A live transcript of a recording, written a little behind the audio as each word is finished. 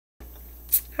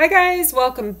Hi guys,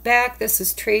 welcome back. This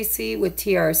is Tracy with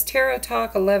TR's Tarot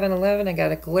Talk 1111. I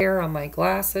got a glare on my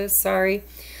glasses, sorry.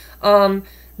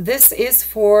 This is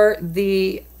for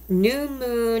the new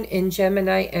moon in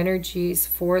Gemini energies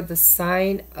for the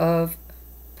sign of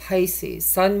Pisces,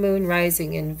 Sun, Moon,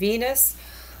 Rising, and Venus.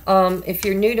 If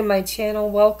you're new to my channel,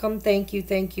 welcome. Thank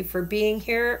you for being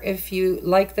here. If you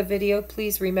like the video,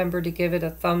 please remember to give it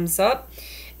a thumbs up.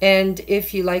 And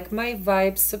if you like my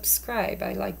vibes, subscribe.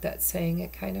 I like that saying.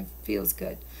 It kind of feels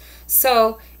good.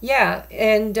 So, yeah.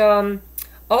 And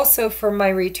also for my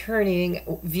returning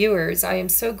viewers, I am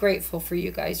so grateful for you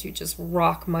guys. You just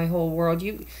rock my whole world.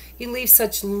 You leave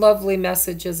such lovely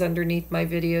messages underneath my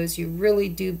videos. You really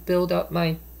do build up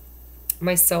my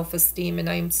self-esteem, and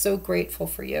I am so grateful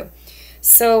for you.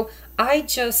 So I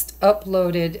just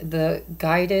uploaded the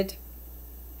guided,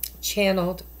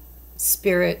 channeled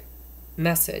spirit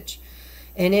message,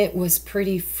 and it was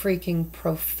pretty freaking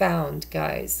profound,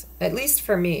 guys. At least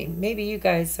for me. Maybe you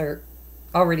guys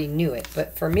already knew it,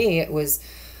 but for me it was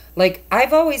like,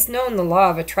 I've always known the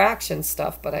law of attraction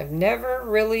stuff, but I've never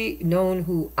really known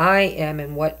who I am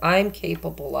and what I'm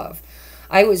capable of.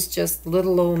 I was just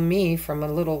little old me from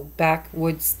a little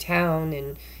backwoods town,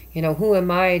 and you know, who am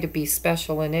I to be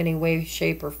special in any way,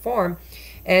 shape, or form?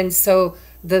 And so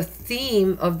the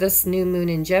theme of this new moon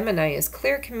in Gemini is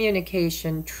clear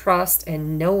communication, trust,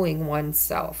 and knowing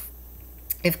oneself.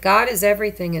 If God is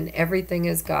everything and everything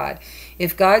is God,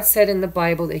 if God said in the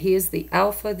Bible that He is the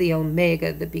Alpha, the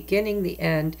Omega, the beginning, the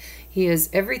end, He is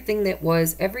everything that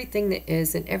was, everything that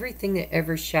is, and everything that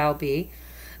ever shall be,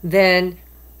 then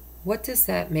what does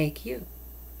that make you?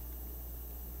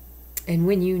 And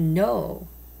when you know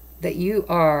that you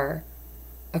are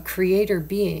a creator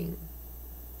being,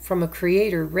 from a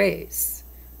creator race,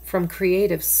 from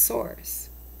creative source,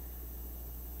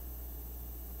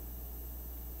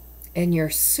 and your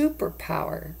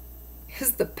superpower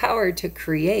is the power to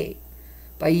create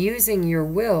by using your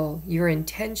will, your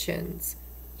intentions,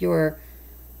 your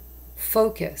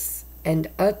focus, and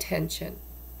attention.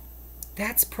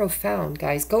 That's profound,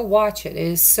 guys. Go watch it. It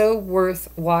is so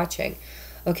worth watching.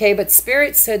 Okay, but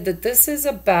Spirit said that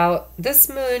this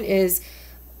moon is,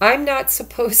 I'm not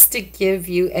supposed to give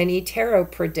you any tarot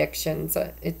predictions.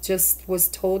 It just was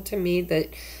told to me that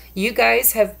you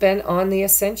guys have been on the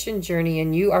ascension journey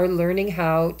and you are learning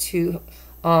how to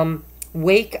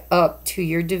wake up to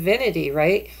your divinity,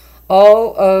 right?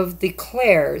 All of the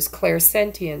clairs,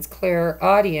 clairsentience,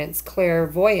 clairaudience,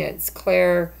 clairvoyance,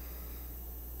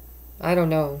 I don't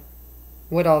know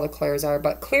what all the clairs are,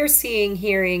 but clear seeing,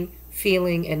 hearing,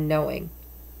 feeling, and knowing,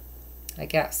 I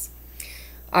guess.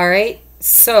 All right.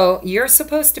 So you're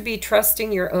supposed to be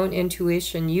trusting your own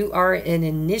intuition. You are an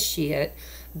initiate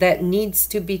that needs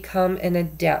to become an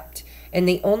adept. And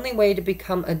the only way to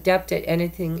become adept at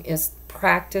anything is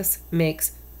practice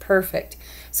makes perfect.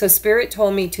 So Spirit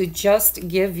told me to just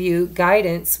give you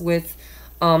guidance with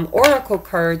oracle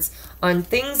cards on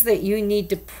things that you need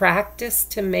to practice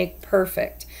to make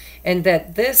perfect. And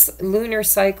that this lunar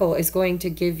cycle is going to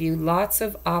give you lots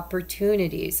of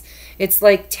opportunities. It's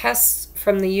like tests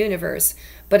from the universe,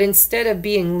 but instead of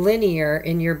being linear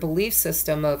in your belief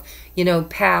system of, you know,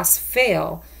 pass,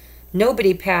 fail,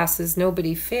 nobody passes,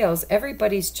 nobody fails,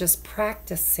 everybody's just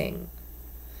practicing.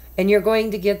 And you're going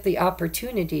to get the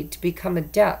opportunity to become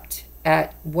adept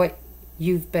at what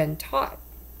you've been taught.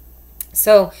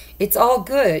 So it's all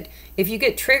good. If you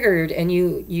get triggered and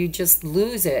you just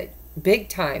lose it big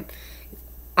time,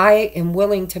 I am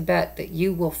willing to bet that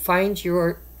you will find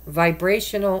your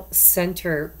vibrational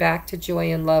center back to joy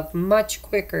and love much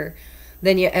quicker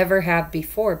than you ever have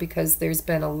before, because there's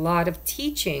been a lot of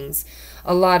teachings,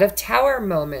 a lot of tower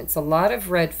moments, a lot of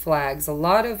red flags, a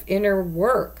lot of inner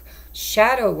work,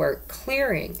 shadow work,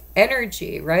 clearing,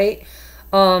 energy, right?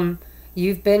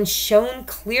 You've been shown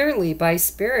clearly by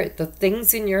Spirit the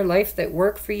things in your life that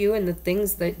work for you and the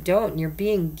things that don't. You're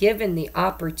being given the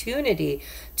opportunity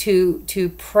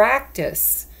to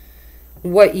practice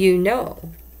what you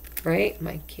know, right?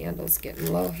 My candle's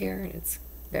getting low here, and it's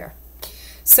there.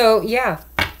 So, yeah,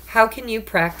 how can you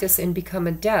practice and become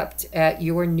adept at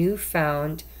your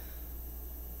newfound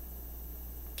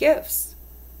gifts?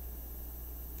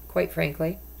 Quite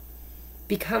frankly,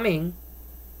 becoming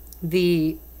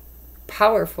the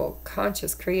powerful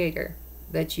conscious creator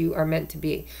that you are meant to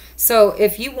be. So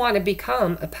if you want to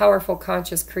become a powerful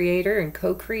conscious creator and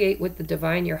co-create with the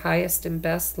divine your highest and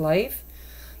best life,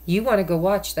 you want to go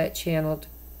watch that channeled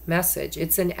message.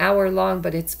 It's an hour long,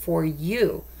 but it's for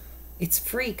you. It's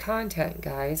free content,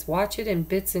 guys. Watch it in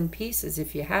bits and pieces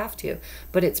if you have to.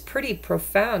 But it's pretty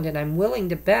profound, and I'm willing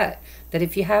to bet that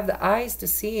if you have the eyes to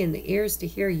see and the ears to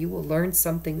hear, you will learn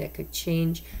something that could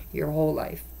change your whole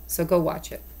life. So go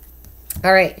watch it.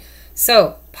 All right.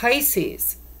 So,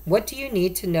 Pisces, what do you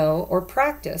need to know or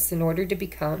practice in order to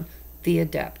become the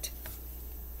adept?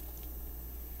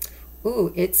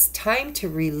 Ooh, it's time to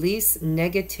release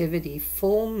negativity.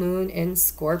 Full moon in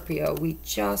Scorpio. We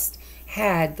just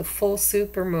had the full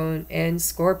supermoon in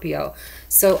Scorpio.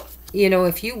 So, you know,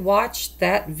 if you watched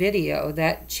that video,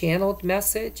 that channeled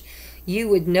message, you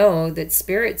would know that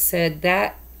Spirit said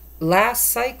that last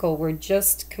cycle we're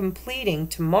just completing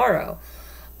tomorrow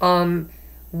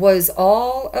was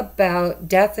all about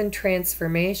death and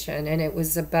transformation. And it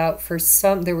was about, for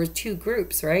some, there were two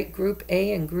groups, right? Group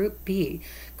A and Group B.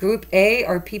 Group A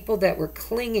are people that were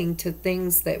clinging to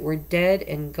things that were dead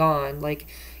and gone, like,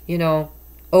 you know,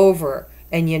 over,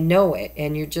 and you know it,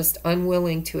 and you're just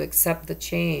unwilling to accept the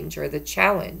change or the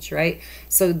challenge, right?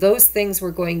 So those things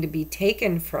were going to be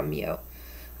taken from you,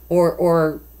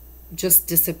 or just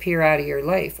disappear out of your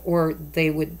life, or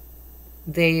they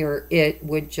or it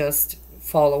would just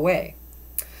fall away.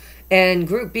 And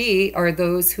Group B are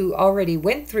those who already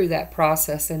went through that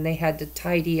process, and they had to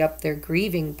tidy up their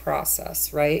grieving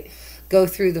process, right? Go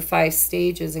through the 5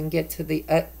 stages and get to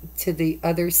the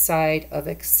other side of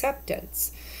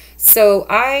acceptance. So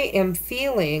I am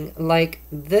feeling like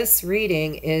this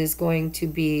reading is going to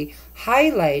be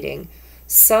highlighting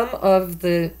some of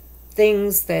the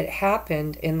things that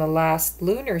happened in the last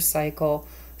lunar cycle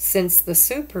since the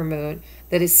supermoon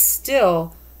that is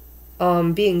still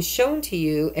being shown to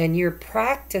you, and you're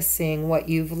practicing what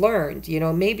you've learned. You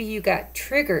know, maybe you got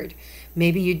triggered.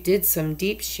 Maybe you did some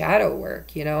deep shadow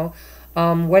work, you know.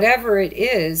 Whatever it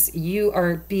is, you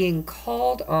are being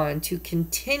called on to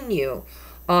continue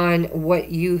on what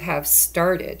you have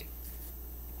started.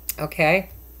 Okay?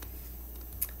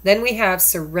 Then we have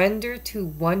surrender to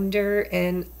wonder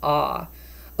and awe.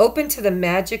 Open to the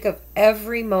magic of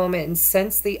every moment and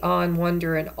sense the awe and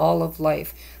wonder in all of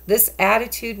life. This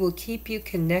attitude will keep you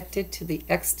connected to the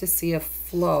ecstasy of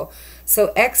flow.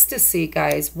 So ecstasy,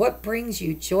 guys, what brings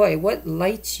you joy? What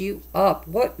lights you up?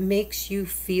 What makes you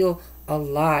feel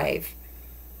alive?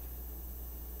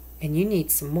 And you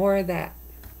need some more of that.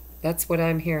 That's what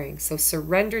I'm hearing. So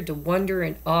surrender to wonder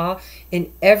and awe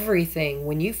in everything.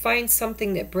 When you find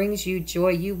something that brings you joy,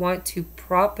 you want to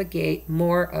propagate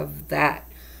more of that.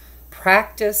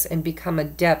 Practice and become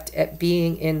adept at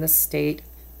being in the state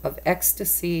of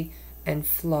ecstasy and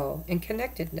flow and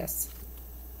connectedness.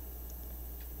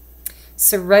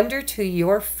 Surrender to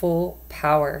your full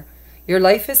power. Your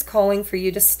life is calling for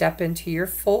you to step into your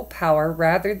full power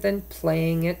rather than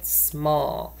playing it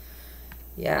small.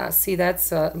 Yeah, see,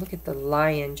 that's, look at the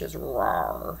lion just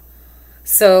roar.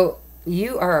 So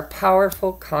you are a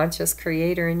powerful, conscious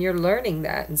creator, and you're learning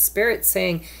that. And Spirit's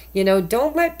saying, you know,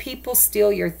 don't let people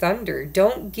steal your thunder.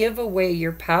 Don't give away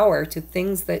your power to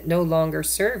things that no longer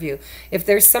serve you. If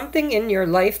there's something in your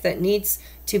life that needs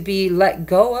to be let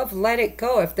go of, let it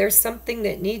go. If there's something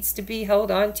that needs to be held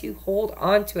on to, hold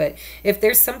on to it. If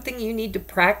there's something you need to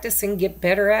practice and get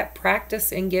better at,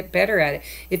 practice and get better at it.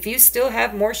 If you still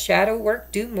have more shadow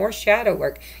work, do more shadow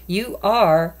work. You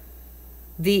are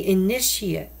the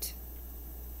initiate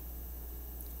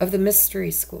of the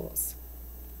mystery schools.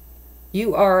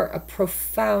 You are a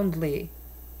profoundly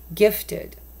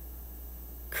gifted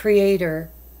creator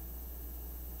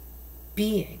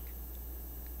being.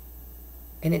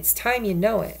 And it's time you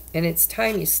know it. And it's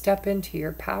time you step into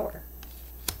your power.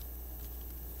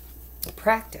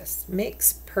 Practice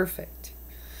makes perfect.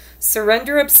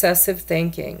 Surrender obsessive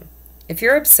thinking. If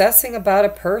you're obsessing about a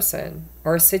person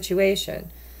or a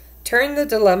situation, turn the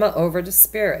dilemma over to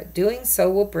Spirit. Doing so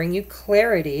will bring you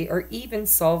clarity or even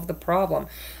solve the problem.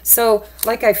 So,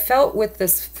 like I felt with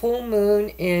this full moon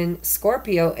in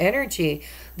Scorpio energy,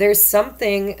 there's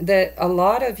something that a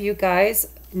lot of you guys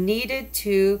needed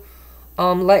to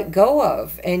let go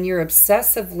of, and you're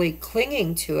obsessively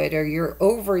clinging to it, or you're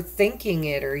overthinking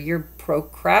it, or you're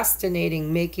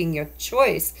procrastinating making a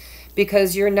choice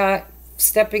because you're not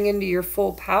stepping into your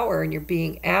full power, and you're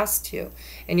being asked to.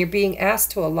 And you're being asked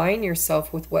to align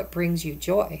yourself with what brings you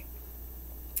joy.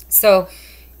 So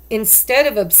instead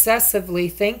of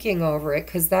obsessively thinking over it,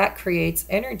 because that creates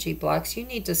energy blocks, you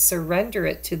need to surrender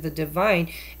it to the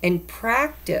divine and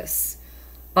practice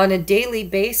on a daily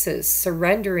basis,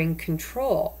 surrendering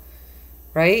control,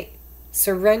 right?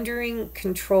 Surrendering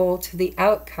control to the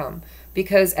outcome.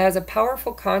 Because as a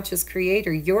powerful conscious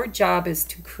creator, your job is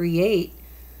to create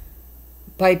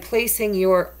by placing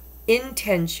your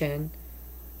intention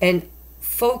and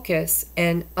focus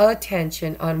and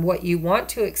attention on what you want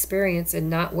to experience and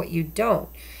not what you don't.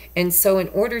 And so in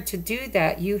order to do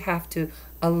that, you have to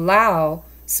allow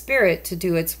spirit to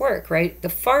do its work, right? The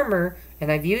farmer,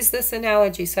 and I've used this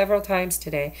analogy several times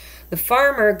today, the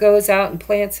farmer goes out and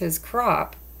plants his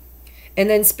crop, and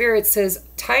then spirit says,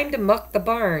 time to muck the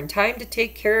barn, time to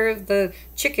take care of the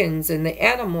chickens and the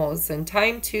animals, and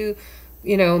time to,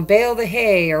 you know, bale the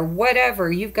hay or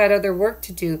whatever. You've got other work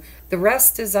to do. The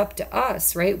rest is up to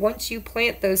us, right? Once you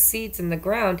plant those seeds in the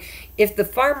ground, if the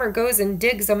farmer goes and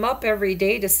digs them up every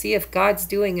day to see if God's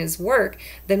doing his work,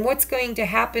 then what's going to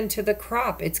happen to the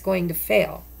crop? It's going to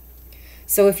fail.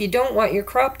 So if you don't want your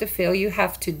crop to fail, you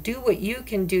have to do what you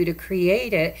can do to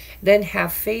create it, then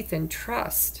have faith and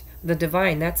trust the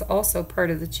divine. That's also part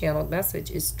of the channeled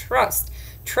message, is trust.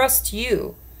 Trust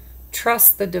you.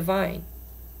 Trust the divine.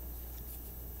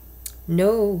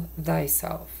 Know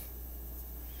thyself.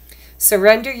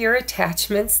 Surrender your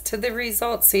attachments to the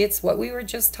results. See, it's what we were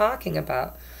just talking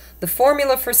about. The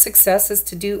formula for success is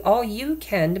to do all you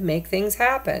can to make things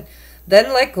happen.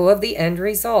 Then let go of the end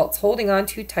results. Holding on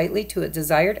too tightly to a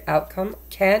desired outcome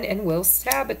can and will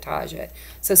sabotage it.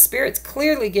 So Spirit's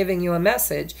clearly giving you a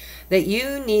message that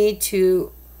you need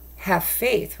to have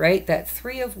faith, right? That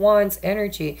Three of Wands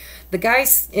energy. The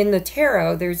guys in the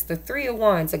tarot, there's the Three of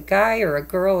Wands. A guy or a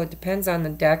girl, it depends on the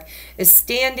deck, is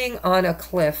standing on a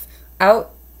cliff,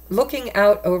 looking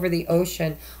out over the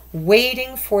ocean,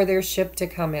 waiting for their ship to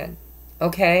come in.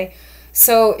 Okay?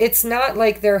 So it's not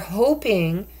like they're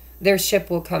hoping their ship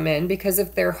will come in, because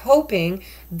if they're hoping,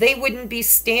 they wouldn't be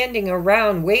standing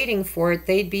around waiting for it.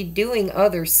 They'd be doing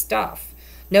other stuff.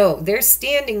 No, they're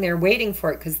standing there waiting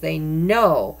for it because they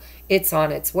know it's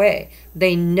on its way.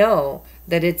 They know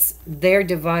that it's their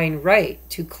divine right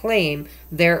to claim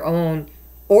their own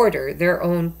order, their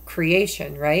own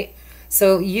creation, right?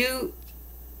 So you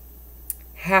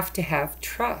have to have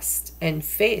trust and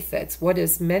faith. That's what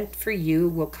is meant for you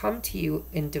will come to you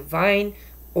in divine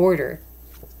order.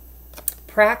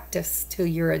 Practice till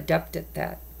you're adept at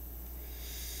that.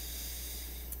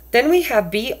 Then we have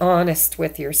be honest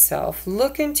with yourself.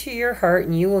 Look into your heart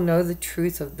and you will know the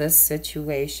truth of this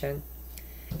situation.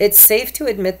 It's safe to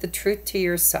admit the truth to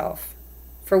yourself,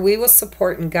 for we will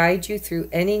support and guide you through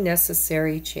any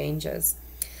necessary changes.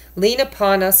 Lean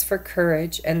upon us for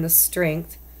courage and the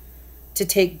strength to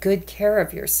take good care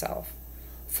of yourself.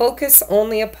 Focus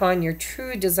only upon your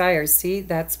true desires. See,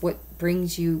 that's what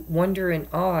brings you wonder and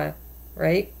awe,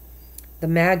 right? The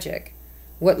magic,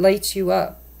 what lights you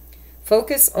up.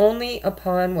 Focus only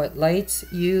upon what lights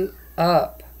you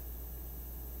up,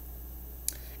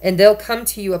 and they'll come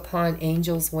to you upon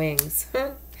angels' wings.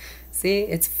 See,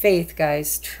 it's faith,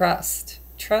 guys. Trust.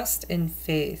 Trust and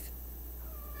faith.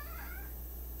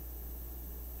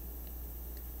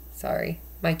 Sorry,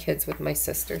 my kid's with my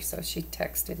sister, so she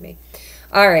texted me.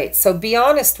 All right, so be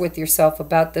honest with yourself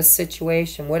about this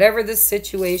situation. Whatever this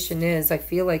situation is, I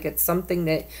feel like it's something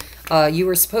that you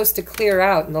were supposed to clear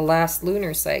out in the last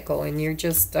lunar cycle, and you're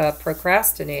just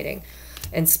procrastinating.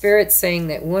 And Spirit's saying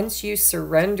that once you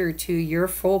surrender to your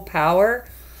full power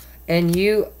and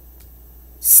you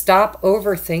stop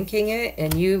overthinking it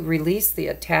and you release the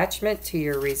attachment to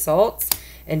your results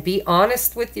and be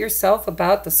honest with yourself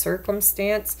about the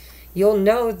circumstance, you'll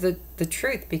know the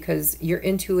truth, because your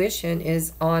intuition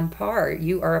is on par.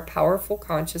 You are a powerful,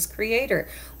 conscious creator.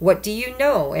 What do you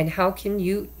know, and how can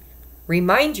you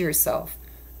remind yourself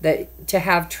that to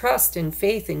have trust and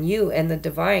faith in you and the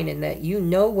divine, and that you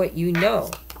know what you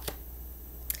know?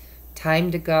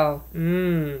 Time to go.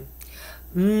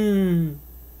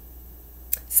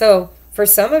 So for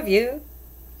some of you,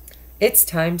 it's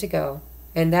time to go.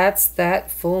 And that's that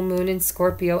full moon in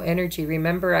Scorpio energy.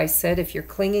 Remember, I said if you're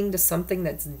clinging to something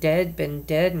that's dead, been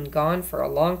dead and gone for a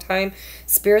long time,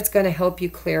 Spirit's going to help you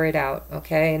clear it out,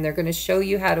 okay? And they're going to show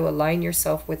you how to align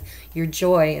yourself with your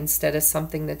joy instead of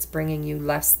something that's bringing you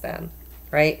less than,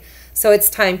 right? So it's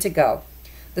time to go.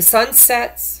 The sun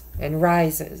sets and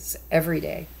rises every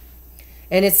day.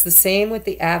 And it's the same with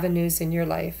the avenues in your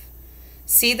life.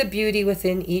 See the beauty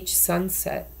within each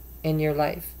sunset in your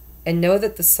life. And know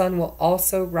that the sun will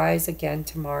also rise again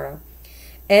tomorrow.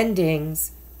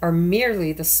 Endings are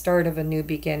merely the start of a new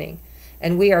beginning.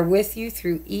 And we are with you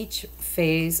through each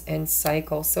phase and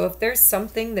cycle. So if there's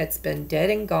something that's been dead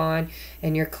and gone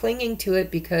and you're clinging to it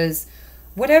because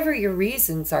whatever your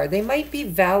reasons are, they might be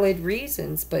valid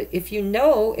reasons, but if you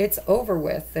know it's over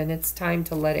with, then it's time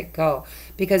to let it go.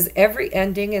 Because every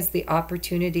ending is the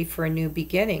opportunity for a new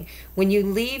beginning. When you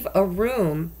leave a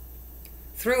room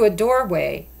through a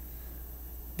doorway,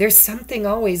 there's something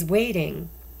always waiting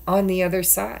on the other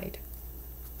side.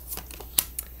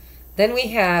 Then we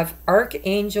have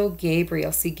Archangel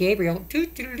Gabriel. See, Gabriel,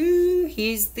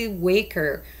 he's the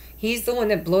waker. He's the one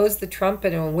that blows the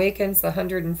trumpet and awakens the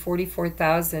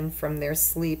 144,000 from their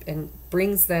sleep and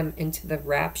brings them into the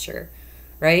rapture,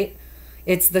 right?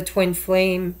 It's the twin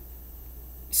flame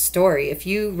story. If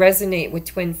you resonate with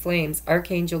twin flames,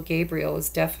 Archangel Gabriel is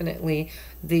definitely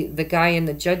the guy in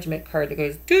the judgment card that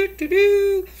goes doo doo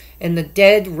doo, and the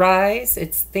dead rise.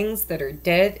 It's things that are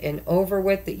dead and over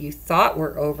with, that you thought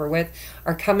were over with,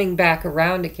 are coming back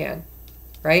around again,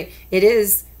 right? It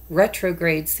is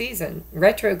retrograde season.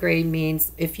 Retrograde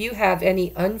means if you have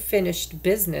any unfinished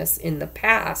business in the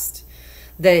past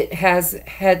that has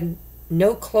had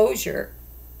no closure,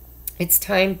 it's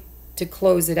time to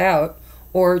close it out,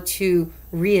 or to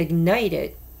reignite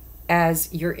it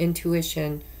as your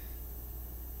intuition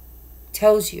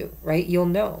tells you, right? You'll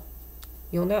know.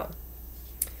 You'll know.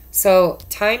 So,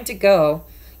 time to go.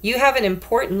 You have an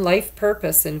important life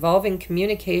purpose involving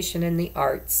communication and the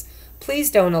arts.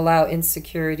 Please don't allow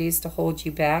insecurities to hold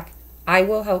you back. I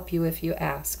will help you if you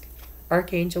ask.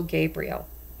 Archangel Gabriel.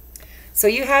 So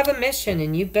you have a mission,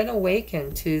 and you've been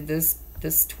awakened to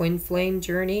this twin flame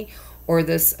journey, or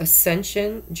this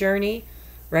ascension journey,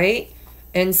 right?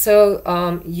 And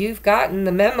so you've gotten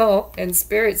the memo, and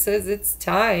Spirit says it's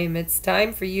time. It's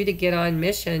time for you to get on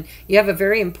mission. You have a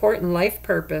very important life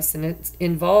purpose, and it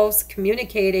involves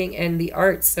communicating and the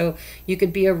arts. So you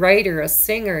could be a writer, a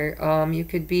singer, you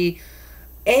could be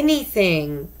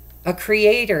anything, a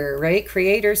creator, right?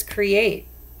 Creators create.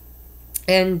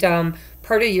 And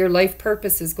part of your life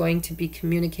purpose is going to be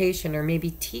communication, or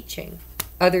maybe teaching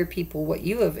other people what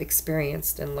you have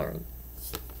experienced and learned.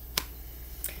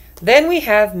 Then we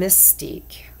have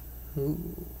Mystique.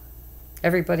 Ooh.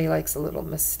 Everybody likes a little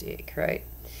mystique, right?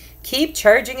 Keep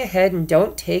charging ahead and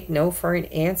don't take no for an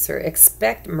answer.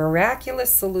 Expect miraculous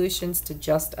solutions to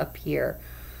just appear.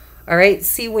 All right,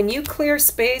 see, when you clear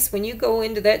space, when you go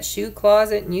into that shoe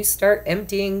closet and you start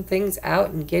emptying things out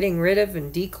and getting rid of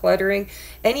and decluttering,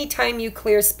 anytime you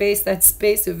clear space, that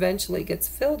space eventually gets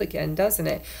filled again, doesn't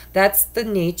it? That's the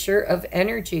nature of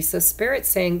energy. So Spirit's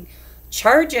saying,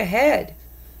 charge ahead.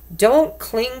 Don't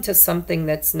cling to something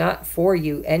that's not for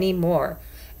you anymore.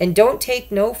 And don't take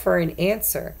no for an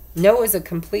answer. No is a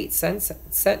complete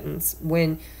sentence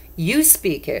when you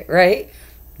speak it, right?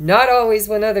 Not always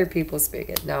when other people speak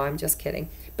it. No, I'm just kidding.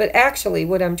 But actually,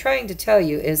 what I'm trying to tell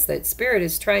you is that Spirit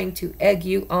is trying to egg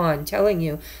you on, telling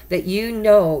you that you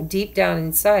know deep down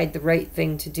inside the right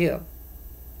thing to do.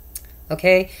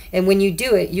 Okay? And when you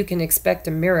do it, you can expect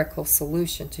a miracle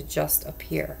solution to just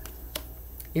appear.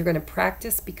 You're going to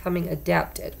practice becoming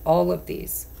adept at all of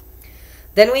these.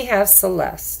 Then we have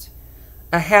Celeste.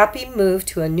 A happy move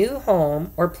to a new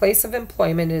home or place of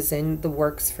employment is in the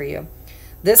works for you.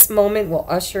 This moment will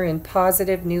usher in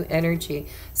positive new energy.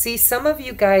 See, some of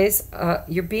you guys,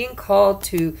 you're being called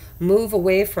to move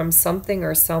away from something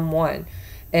or someone,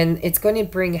 and it's going to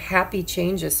bring happy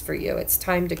changes for you. It's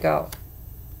time to go.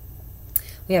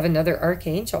 We have another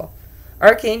archangel.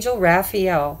 Archangel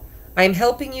Raphael. I am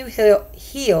helping you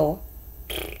heal.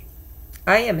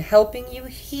 I am helping you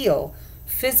heal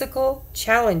physical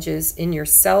challenges in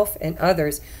yourself and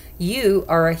others. You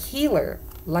are a healer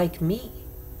like me.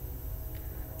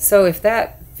 So if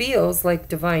that feels like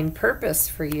divine purpose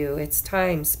for you, it's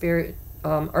time. Spirit,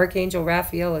 Archangel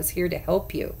Raphael is here to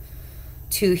help you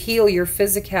to heal your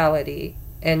physicality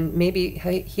and maybe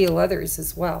heal others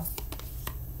as well.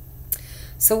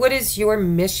 So what is your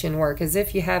mission work? As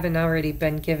if you haven't already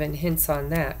been given hints on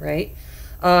that, right?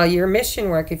 Your mission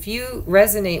work, if you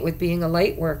resonate with being a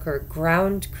light worker,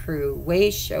 ground crew,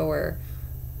 way shower,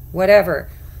 whatever,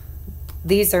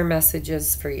 these are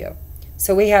messages for you.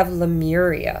 So we have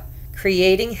Lemuria,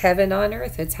 creating heaven on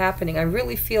earth. It's happening. I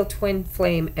really feel twin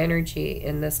flame energy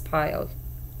in this pile.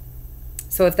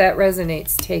 So if that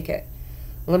resonates, take it.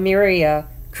 Lemuria,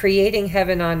 creating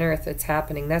heaven on earth. It's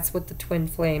happening. That's what the twin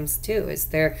flames do, is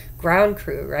their ground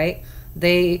crew, right?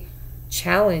 They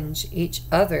challenge each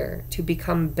other to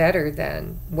become better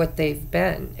than what they've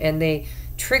been. And they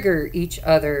trigger each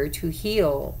other to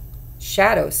heal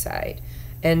shadow side.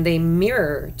 And they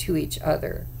mirror to each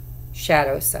other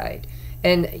shadow side.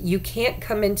 And you can't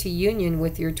come into union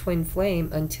with your twin flame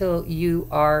until you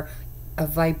are a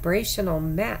vibrational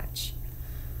match.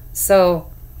 So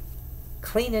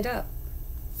clean it up.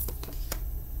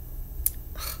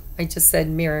 I just said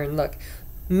mirror, and look.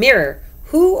 Mirror,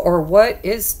 who or what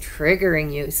is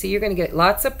triggering you? See, you're going to get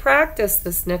lots of practice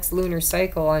this next lunar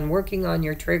cycle on working on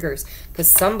your triggers, because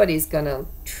somebody's going to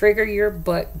trigger your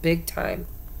butt big time.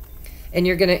 And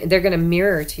they're going to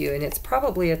mirror to you, and it's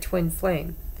probably a twin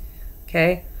flame.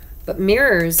 Okay? But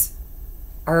mirrors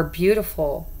are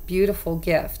beautiful beautiful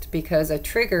gift, because a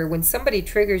trigger, when somebody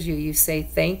triggers you, you say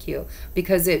thank you,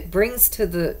 because it brings to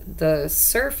the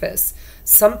surface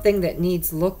something that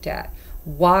needs looked at.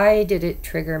 Why did it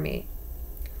trigger me?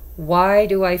 Why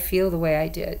do I feel the way I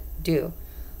do?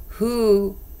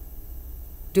 Who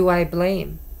do I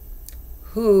blame?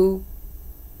 Who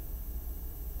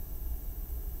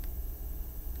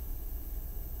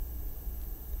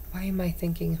Why am I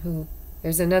thinking who?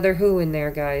 There's another who in there,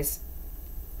 guys.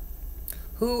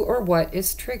 Who or what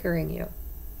is triggering you?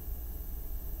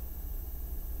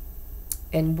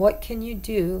 And what can you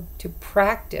do to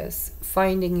practice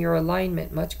finding your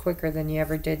alignment much quicker than you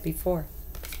ever did before?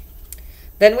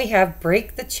 Then we have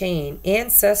break the chain,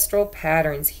 ancestral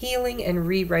patterns, healing and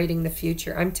rewriting the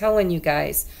future. I'm telling you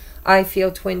guys, I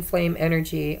feel twin flame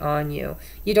energy on you.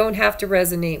 You don't have to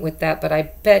resonate with that, but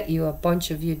I bet you a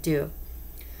bunch of you do.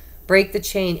 Break the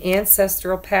chain,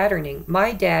 ancestral patterning.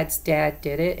 My dad's dad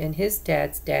did it, and his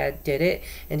dad's dad did it,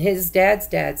 and his dad's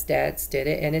dads did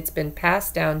it, and it's been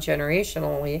passed down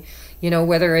generationally. You know,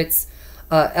 whether it's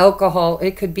alcohol,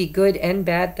 it could be good and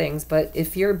bad things, but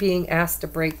if you're being asked to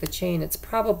break the chain, it's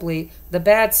probably the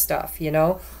bad stuff, you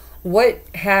know. What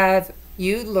have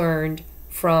you learned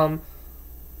from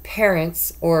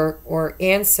parents or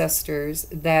ancestors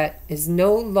that is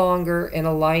no longer in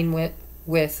alignment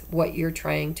with what you're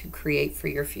trying to create for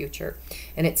your future?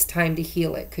 And it's time to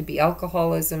heal it. Could be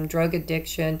alcoholism, drug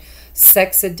addiction,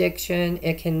 sex addiction.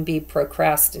 It can be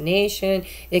procrastination.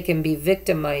 It can be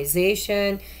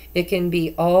victimization. It can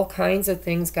be all kinds of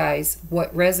things, guys.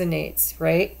 What resonates,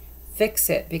 right? Fix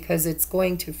it, because it's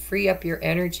going to free up your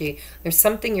energy. There's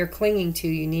something you're clinging to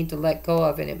you need to let go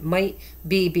of, and it might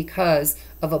be because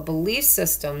of a belief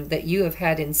system that you have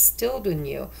had instilled in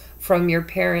you from your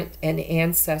parent and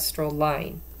ancestral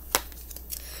line.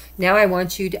 Now I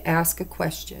want you to ask a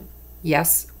question.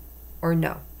 Yes or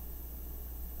no?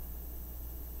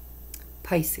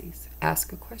 Pisces,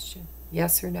 ask a question.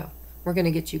 Yes or no? We're going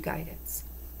to get you guidance.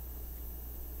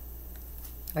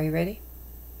 Are you ready?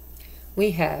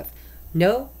 We have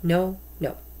no, no,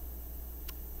 no.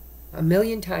 A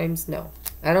million times no.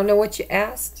 I don't know what you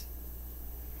asked,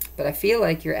 but I feel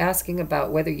like you're asking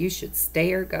about whether you should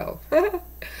stay or go.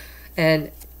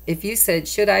 And if you said,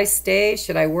 should I stay?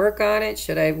 Should I work on it?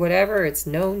 Should I whatever? It's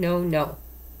no, no, no.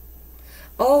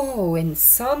 Oh, and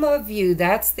some of you,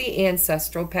 that's the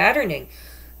ancestral patterning.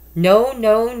 No,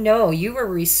 no, no. You were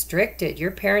restricted.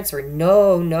 Your parents were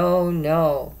no, no,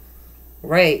 no.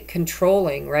 Right,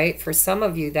 controlling, right? For some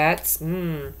of you, that's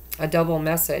a double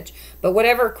message. But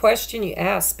whatever question you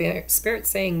ask, Spirit's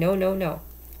saying no, no, no.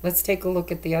 Let's take a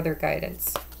look at the other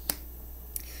guidance.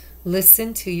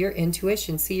 Listen to your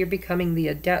intuition. See, you're becoming the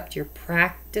adept. You're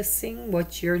practicing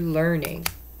what you're learning.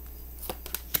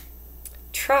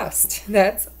 Trust.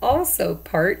 That's also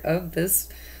part of this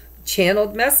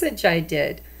channeled message I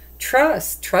did.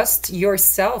 Trust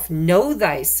yourself. Know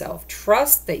thyself.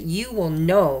 Trust that you will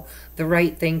know the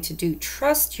right thing to do.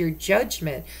 Trust your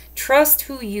judgment. Trust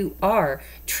who you are.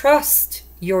 Trust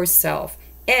yourself.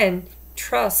 And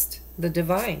trust the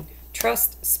divine.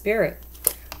 Trust spirit.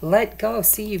 Let go.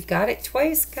 See, you've got it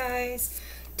twice, guys.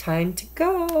 Time to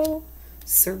go.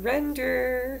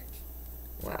 Surrender.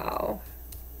 Wow.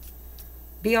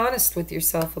 Be honest with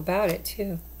yourself about it,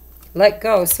 too. Let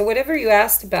go. So whatever you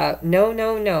asked about, no,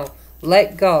 no, no.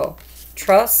 Let go.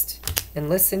 Trust and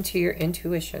listen to your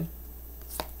intuition.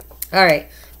 All right.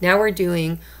 Now we're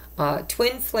doing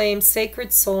twin flame, sacred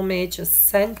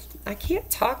soulmate, I can't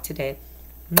talk today.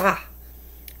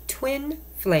 Twin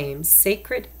flames,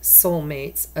 sacred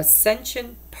soulmates,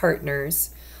 ascension partners,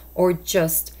 or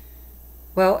just,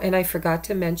 well, and I forgot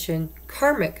to mention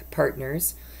karmic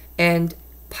partners, and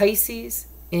Pisces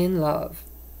in love.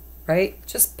 Right?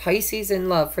 Just Pisces in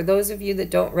love. For those of you that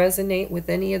don't resonate with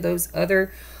any of those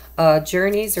other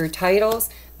journeys or titles,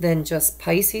 then just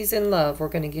Pisces in love. We're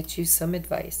going to get you some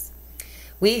advice.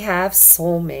 We have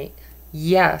soulmate.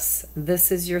 Yes,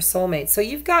 this is your soulmate. So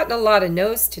you've gotten a lot of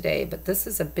no's today, but this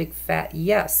is a big fat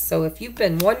yes. So if you've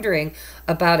been wondering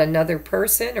about another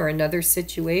person or another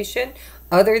situation,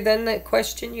 other than the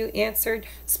question you answered,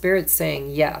 Spirit's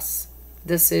saying yes,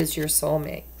 this is your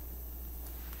soulmate.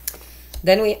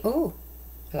 Then we, oh,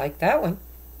 I like that one.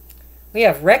 We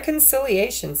have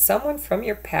reconciliation. Someone from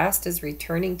your past is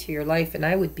returning to your life, and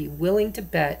I would be willing to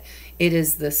bet it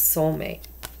is the soulmate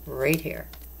right here.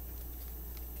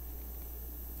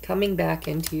 Coming back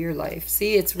into your life.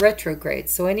 See, it's retrograde.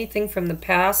 So anything from the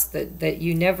past that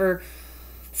you never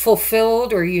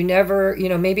fulfilled, or you never, you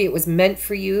know, maybe it was meant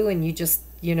for you and you just,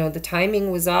 you know, the timing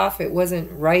was off, it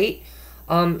wasn't right.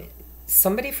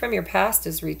 Somebody from your past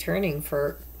is returning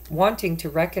for wanting to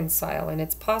reconcile, and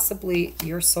it's possibly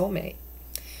your soulmate.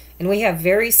 And we have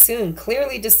very soon.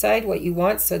 Clearly decide what you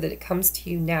want so that it comes to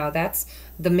you now. That's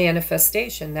the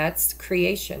manifestation. That's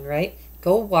creation, right?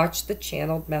 Go watch the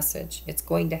channeled message. It's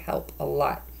going to help a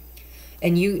lot.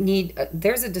 And you need,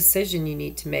 there's a decision you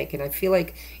need to make. And I feel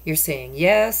like you're saying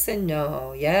yes and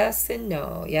no, yes and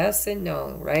no, yes and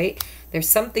no, right? There's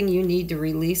something you need to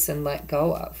release and let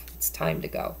go of. It's time to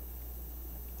go.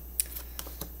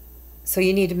 So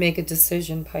you need to make a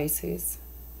decision, Pisces.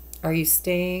 Are you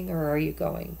staying or are you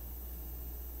going?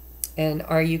 And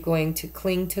are you going to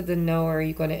cling to the no, or are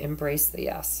you going to embrace the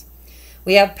yes?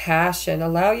 We have passion.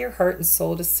 Allow your heart and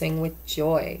soul to sing with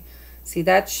joy. See,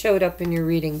 that showed up in your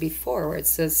reading before where it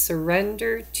says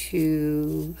surrender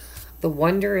to the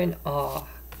wonder and awe.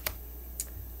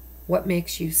 What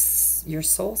makes you your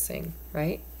soul sing,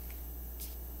 right?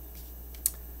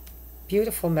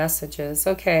 Beautiful messages.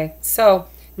 Okay, so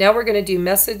now we're going to do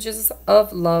Messages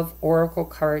of Love Oracle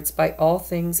cards by All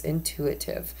Things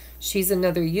Intuitive. She's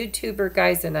another YouTuber,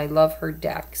 guys, and I love her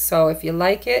deck. So if you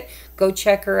like it, go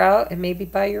check her out and maybe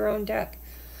buy your own deck.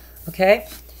 Okay?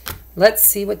 Let's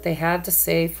see what they have to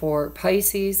say for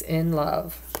Pisces in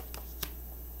love.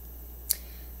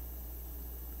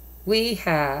 We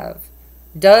have,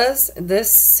 does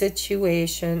this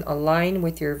situation align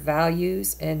with your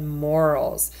values and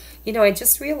morals? You know, I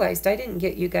just realized I didn't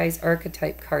get you guys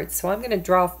archetype cards, so I'm going to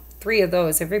draw 3 of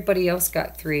those. Everybody else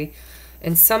got 3.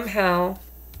 And somehow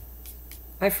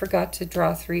I forgot to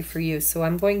draw 3 for you, so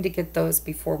I'm going to get those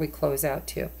before we close out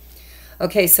too.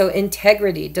 Okay, so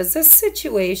integrity. Does this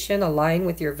situation align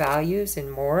with your values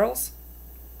and morals?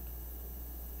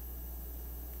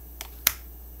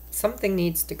 Something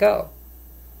needs to go.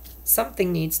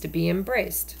 Something needs to be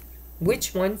embraced.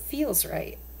 Which one feels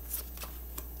right?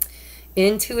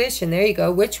 Intuition, there you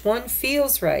go. Which one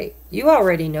feels right? You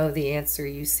already know the answer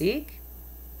you seek.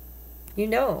 You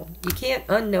know. You can't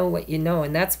unknow what you know.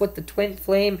 And that's what the twin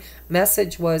flame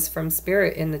message was from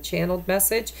Spirit in the channeled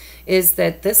message, is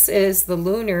that this is the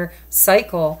lunar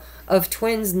cycle of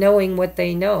twins knowing what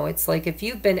they know. It's like if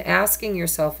you've been asking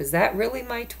yourself, is that really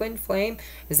my twin flame?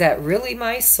 Is that really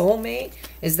my soulmate?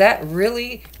 Is that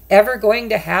really ever going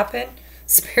to happen?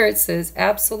 Spirit says,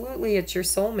 absolutely, it's your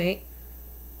soulmate.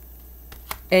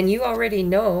 And you already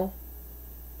know.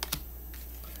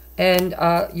 And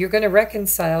you're going to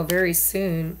reconcile very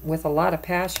soon with a lot of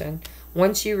passion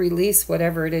once you release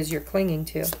whatever it is you're clinging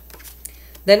to.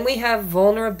 Then we have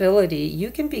vulnerability.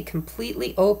 You can be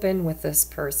completely open with this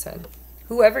person.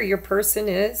 Whoever your person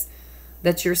is,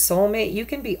 that's your soulmate, you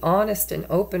can be honest and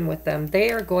open with them.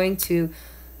 They are going to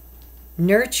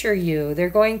nurture you. They're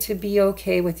going to be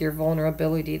okay with your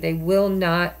vulnerability. They will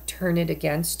not turn it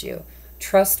against you.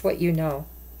 Trust what you know.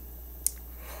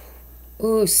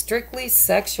 Ooh, strictly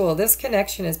sexual. This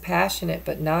connection is passionate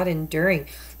but not enduring.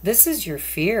 This is your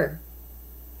fear.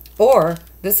 Or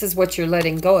this is what you're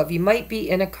letting go of. You might be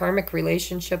in a karmic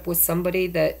relationship with somebody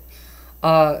that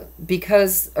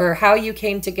because, or how you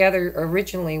came together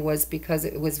originally was because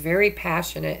it was very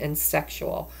passionate and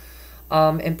sexual.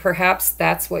 And perhaps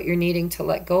that's what you're needing to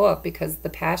let go of, because the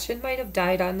passion might have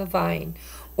died on the vine,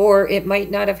 or it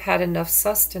might not have had enough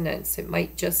sustenance. It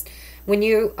might just, when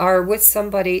you are with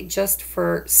somebody just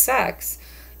for sex,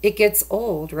 it gets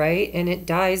old, right? And it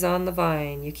dies on the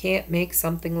vine. You can't make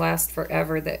something last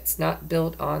forever that's not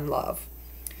built on love.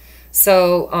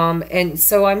 So,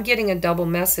 so I'm getting a double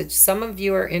message. Some of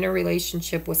you are in a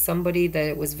relationship with somebody that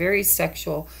it was very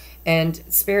sexual, and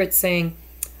Spirit's saying,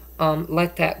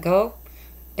 let that go.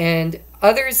 And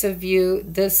others of you,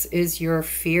 this is your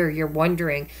fear. You're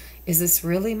wondering, is this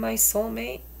really my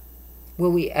soulmate?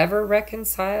 Will we ever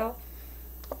reconcile?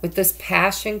 With this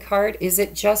passion card, is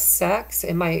it just sex?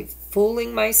 Am I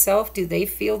fooling myself? Do they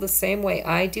feel the same way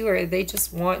I do? Or are they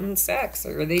just wanting sex?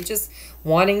 Or are they just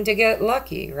wanting to get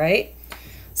lucky, right?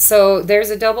 So there's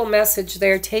a double message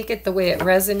there. Take it the way it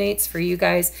resonates for you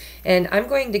guys. And I'm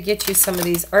going to get you some of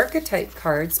these archetype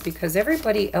cards because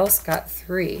everybody else got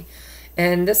 3.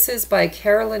 And this is by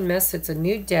Carolyn Miss. It's a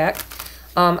new deck.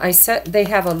 They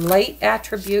have a light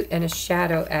attribute and a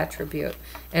shadow attribute.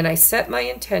 And I set my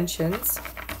intentions,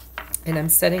 and I'm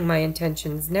setting my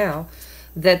intentions now,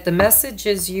 that the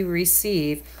messages you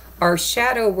receive are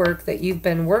shadow work that you've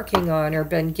been working on or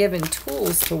been given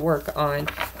tools to work on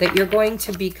that you're going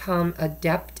to become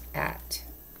adept at.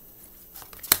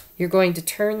 You're going to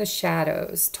turn the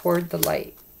shadows toward the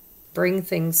light, bring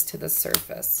things to the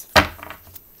surface.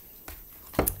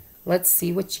 Let's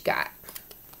see what you got.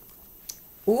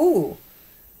 Ooh,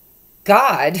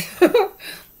 God.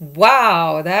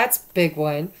 Wow, that's a big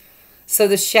one. So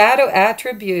the shadow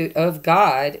attribute of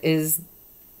God is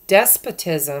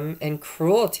despotism and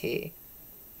cruelty,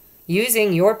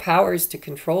 using your powers to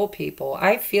control people.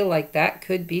 I feel like that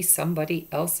could be somebody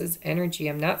else's energy.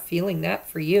 I'm not feeling that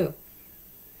for you.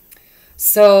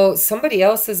 So somebody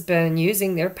else has been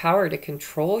using their power to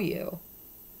control you.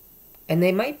 And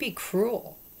they might be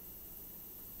cruel,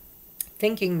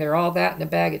 thinking they're all that in a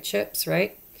bag of chips,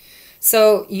 right?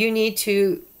 So you need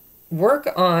to work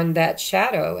on that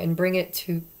shadow and bring it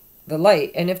to the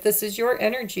light. And if this is your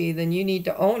energy, then you need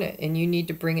to own it and you need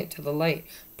to bring it to the light.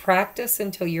 Practice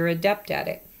until you're adept at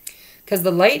it. Because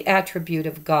the light attribute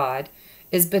of God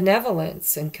is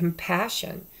benevolence and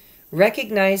compassion,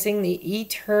 recognizing the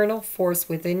eternal force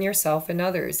within yourself and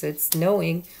others. It's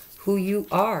knowing who you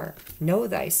are. Know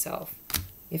thyself.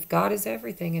 If God is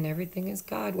everything and everything is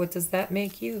God, what does that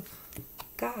make you?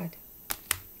 God.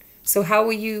 So how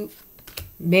will you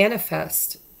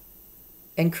manifest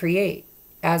and create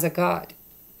as a God?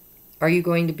 Are you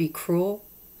going to be cruel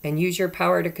and use your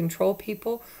power to control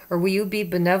people? Or will you be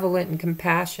benevolent and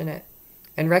compassionate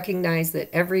and recognize that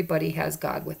everybody has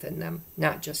God within them,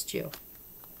 not just you?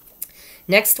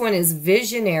 Next one is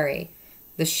visionary.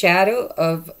 The shadow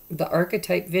of the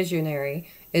archetype visionary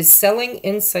is selling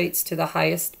insights to the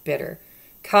highest bidder,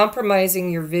 compromising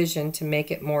your vision to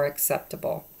make it more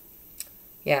acceptable.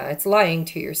 Yeah, it's lying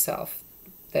to yourself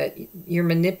that your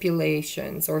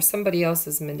manipulations or somebody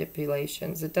else's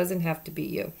manipulations, it doesn't have to be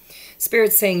you.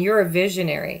 Spirit's saying you're a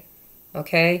visionary,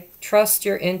 okay? Trust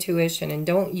your intuition and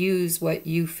don't use what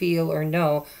you feel or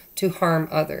know to harm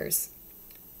others.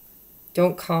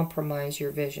 Don't compromise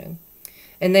your vision.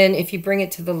 And then if you bring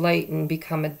it to the light and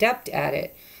become adept at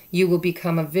it, you will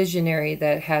become a visionary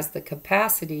that has the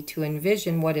capacity to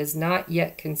envision what is not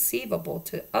yet conceivable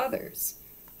to others.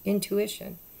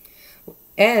 Intuition.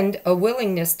 And a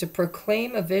willingness to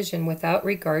proclaim a vision without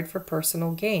regard for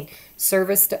personal gain.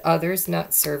 Service to others,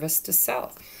 not service to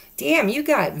self. Damn, you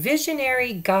got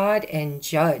visionary, God, and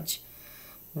judge.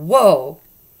 Whoa.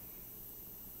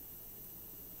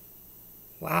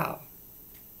 Wow.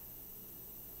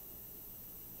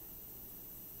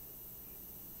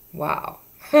 Wow.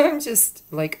 I'm just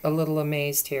like a little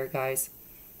amazed here, guys.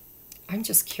 I'm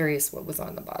just curious what was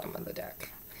on the bottom of the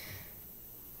deck.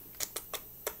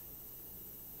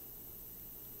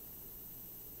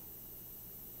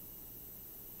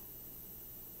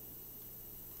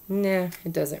 Nah,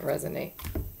 it doesn't resonate.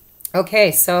 Okay,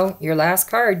 so your last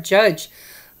card, Judge.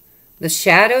 The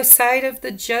shadow side of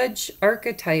the Judge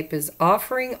archetype is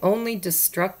offering only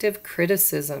destructive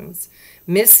criticisms,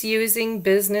 misusing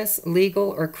business, legal,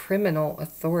 or criminal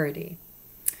authority.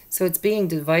 So it's being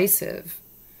divisive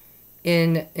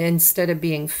instead of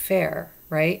being fair,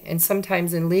 right? And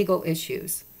sometimes in legal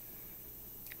issues.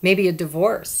 Maybe a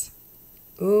divorce.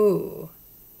 Ooh.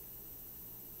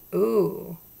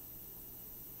 Ooh.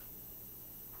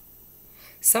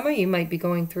 Some of you might be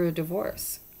going through a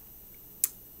divorce.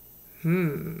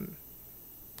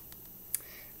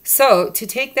 So to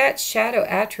take that shadow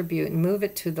attribute and move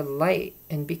it to the light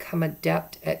and become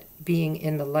adept at being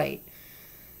in the light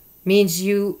means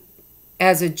you,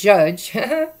 as a judge,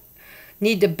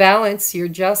 need to balance your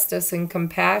justice and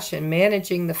compassion,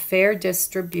 managing the fair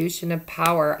distribution of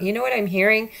power. You know what I'm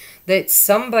hearing? That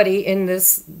somebody in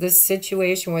this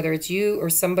situation, whether it's you or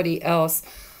somebody else,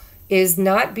 is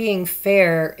not being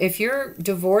fair. If you're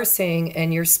divorcing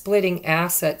and you're splitting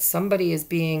assets, somebody is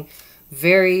being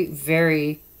very,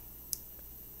 very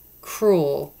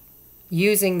cruel,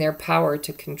 using their power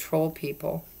to control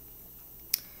people.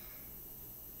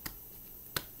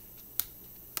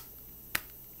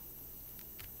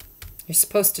 You're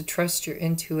supposed to trust your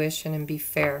intuition and be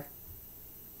fair.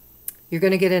 You're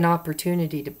going to get an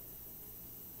opportunity to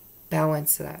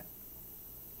balance that.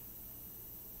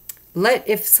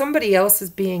 If somebody else is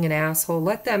being an asshole,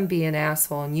 let them be an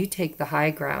asshole and you take the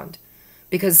high ground,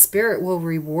 because Spirit will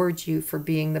reward you for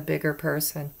being the bigger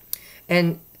person.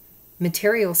 And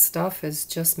material stuff is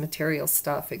just material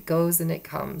stuff. It goes and it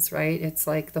comes, right? It's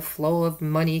like the flow of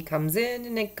money comes in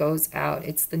and it goes out.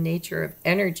 It's the nature of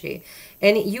energy.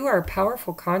 And you are a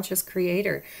powerful, conscious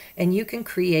creator, and you can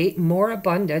create more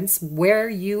abundance where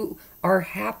you are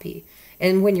happy.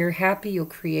 And when you're happy, you'll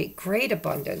create great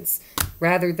abundance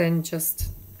rather than just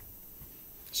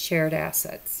shared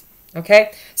assets.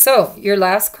 Okay, so your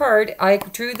last card, I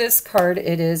drew this card.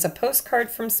 It is a postcard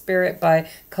from Spirit by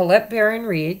Colette Baron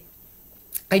Reed.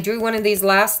 I drew one of these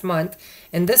last month,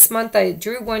 and this month I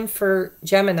drew one for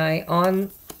Gemini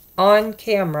on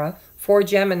camera for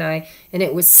Gemini, and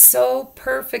it was so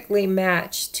perfectly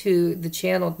matched to the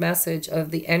channeled message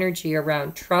of the energy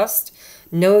around trust,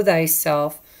 know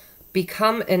thyself,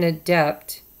 become an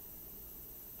adept.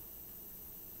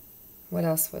 What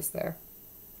else was there?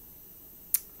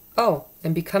 Oh,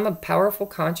 and become a powerful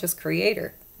conscious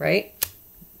creator, right?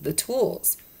 The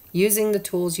tools, using the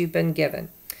tools you've been given.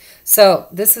 So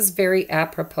this is very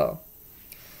apropos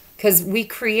because we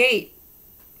create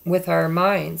with our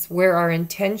minds where our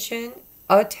intention,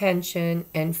 attention,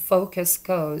 and focus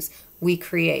goes, we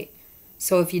create.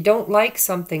 So if you don't like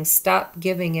something, stop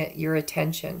giving it your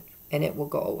attention and it will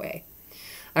go away.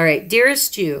 All right,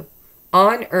 dearest you,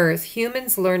 on Earth,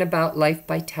 humans learn about life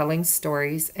by telling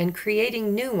stories and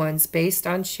creating new ones based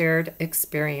on shared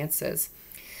experiences.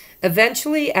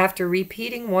 Eventually, after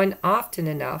repeating one often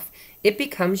enough, it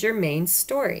becomes your main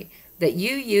story that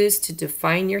you use to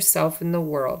define yourself in the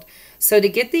world. So to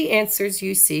get the answers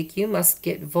you seek, you must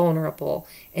get vulnerable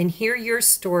and hear your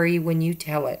story when you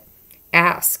tell it.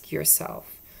 Ask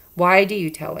yourself, why do you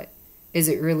tell it? Is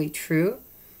it really true?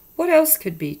 What else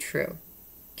could be true?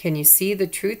 Can you see the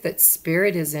truth that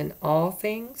spirit is in all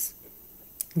things?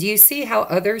 Do you see how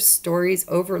other stories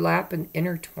overlap and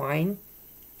intertwine?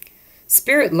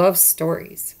 Spirit loves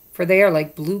stories, for they are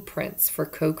like blueprints for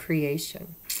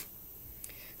co-creation.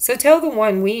 So tell the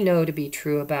one we know to be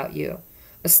true about you,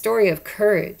 a story of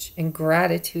courage and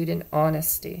gratitude and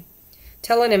honesty.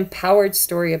 Tell an empowered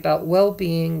story about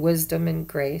well-being, wisdom, and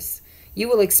grace. You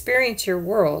will experience your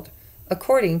world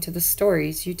according to the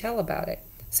stories you tell about it.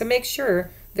 So make sure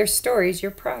they're stories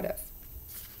you're proud of.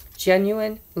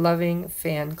 Genuine, loving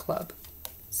fan club.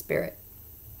 Spirit.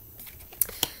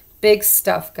 Big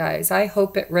stuff, guys. I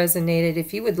hope it resonated.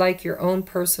 If you would like your own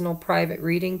personal private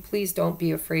reading, please don't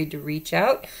be afraid to reach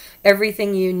out.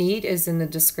 Everything you need is in the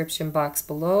description box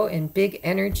below, and big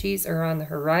energies are on the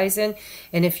horizon.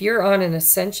 And if you're on an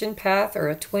ascension path or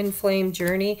a twin flame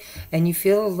journey and you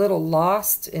feel a little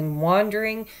lost and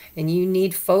wandering and you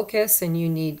need focus and you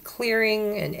need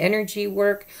clearing and energy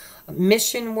work,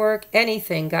 mission work,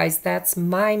 anything, guys, that's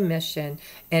my mission,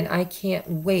 and I can't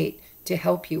wait to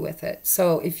help you with it.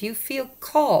 So if you feel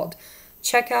called,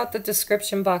 check out the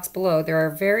description box below. There are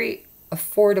very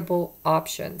affordable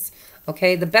options.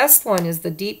 Okay, the best one is the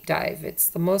deep dive. It's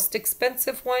the most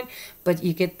expensive one, but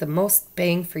you get the most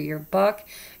bang for your buck,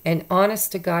 and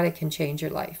honest to God, it can change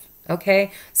your life.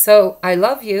 Okay, so I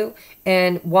love you,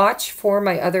 and watch for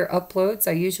my other uploads.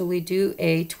 I usually do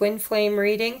a twin flame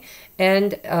reading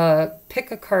and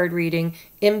pick a card reading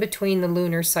in between the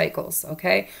lunar cycles.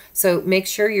 Okay, so make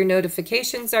sure your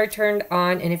notifications are turned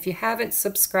on, and if you haven't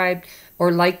subscribed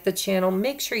or liked the channel,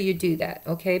 make sure you do that.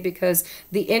 Okay, because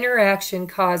the interaction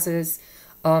causes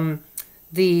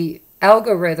the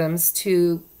algorithms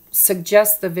to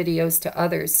suggest the videos to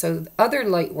others, so other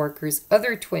light workers,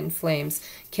 other twin flames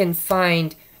can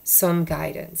find some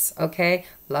guidance. Okay,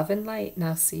 love and light, and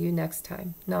I'll see you next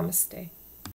time. Namaste.